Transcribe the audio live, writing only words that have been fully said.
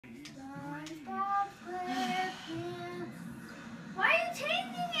Why are you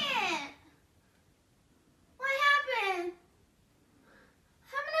changing it? What happened?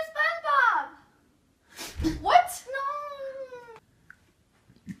 Happened to SpongeBob? What?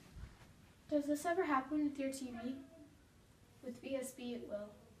 No. Does this ever happen with your TV? With BSB it will,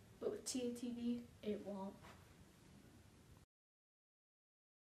 but with Tia TV it won't.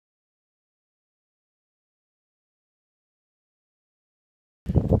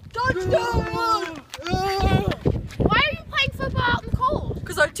 Touchdown! Why are you playing football out in the cold?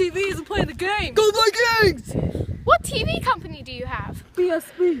 Because our TV isn't playing the game. Go Vikings! What TV company do you have?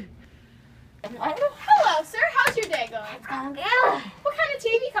 BSB. Hello, sir. How's your day going? It's going good. What kind of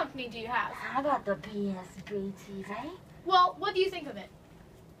TV company do you have? I got the BSB TV. Well, what do you think of it?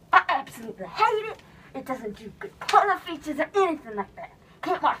 I absolutely hate it. It doesn't do good color features or anything like that.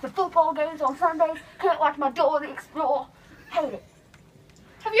 Can't watch the football games on Sundays. Can't watch my Dora the Explorer. Hate it.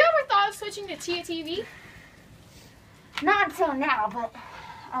 Have you ever thought of switching to Tia TV? Not until now, but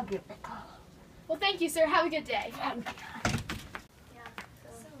I'll give it a call. Well, thank you, sir. Have a good day. Thank you.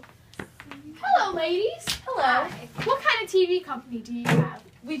 Hello, ladies. Hello. Hi. What kind of TV company do you have?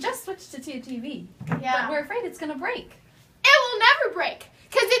 We just switched to Tia TV, Yeah. but we're afraid it's gonna break. It will never break,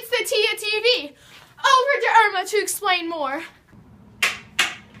 because it's the Tia TV. Over to Irma to explain more.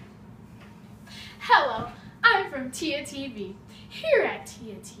 Hello, I'm from Tia TV. Here at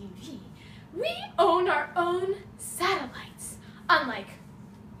Tia TV, we own our own satellites, unlike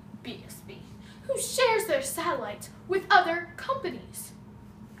BSB, who shares their satellites with other companies.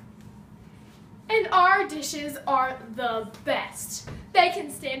 And our dishes are the best. They can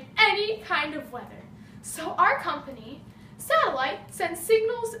stand any kind of weather. So our company, Satellite, sends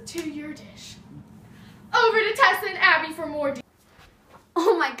signals to your dish. Over to Tessa and Abby for more details.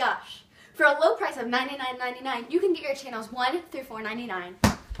 Oh my gosh. For a low price of $99.99, you can get your channels 1 through 499.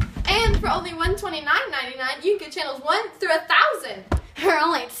 And for only $129.99, you can get channels 1 through 1,000. For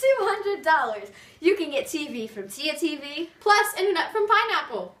only $200, you can get TV from Tia TV. Plus internet from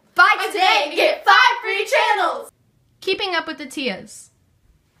Pineapple. Buy Buy today and get 5 free channels! Keeping up with the Tias.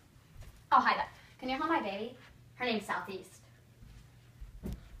 Oh, hi there. Can you hold my baby? Her name's Southeast.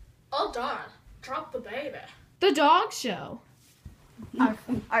 Oh darn, drop the baby. The Dog Show. Arf,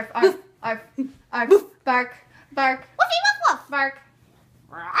 arf, arf, arf, arf, bark, bark, woofy, woof, woof, bark.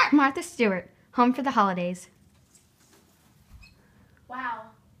 Martha Stewart, home for the holidays. Wow,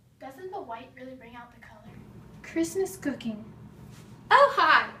 doesn't the white really bring out the color? Christmas cooking. Oh,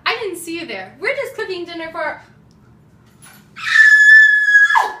 hi. I didn't see you there. We're just cooking dinner for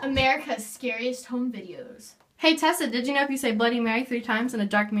America's scariest home videos. Hey, Tessa, did you know if you say Bloody Mary 3 times in a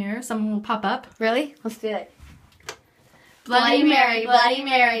dark mirror, someone will pop up? Really? Let's do it. Bloody Bloody Mary, Bloody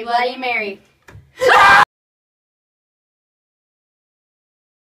Mary, Bloody Mary.